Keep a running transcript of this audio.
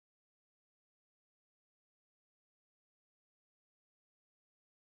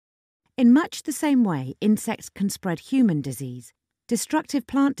In much the same way insects can spread human disease, destructive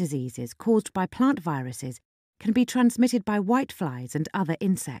plant diseases caused by plant viruses can be transmitted by whiteflies and other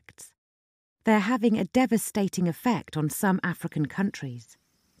insects. They're having a devastating effect on some African countries.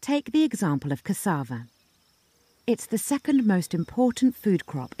 Take the example of cassava. It's the second most important food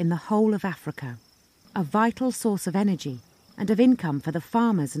crop in the whole of Africa, a vital source of energy and of income for the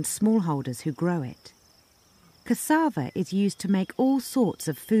farmers and smallholders who grow it. Cassava is used to make all sorts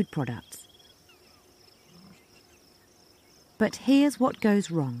of food products. But here's what goes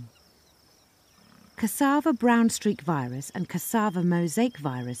wrong. Cassava brown streak virus and cassava mosaic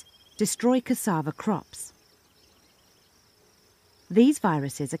virus destroy cassava crops. These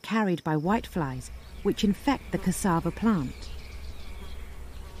viruses are carried by whiteflies, which infect the cassava plant.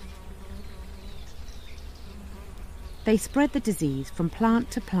 They spread the disease from plant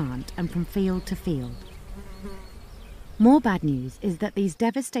to plant and from field to field. More bad news is that these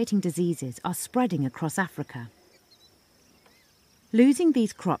devastating diseases are spreading across Africa. Losing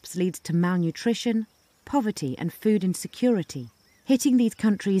these crops leads to malnutrition, poverty and food insecurity, hitting these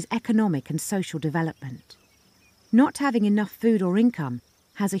countries' economic and social development. Not having enough food or income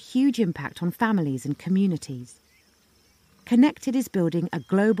has a huge impact on families and communities. Connected is building a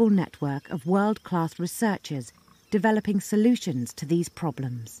global network of world-class researchers developing solutions to these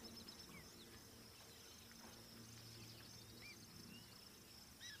problems.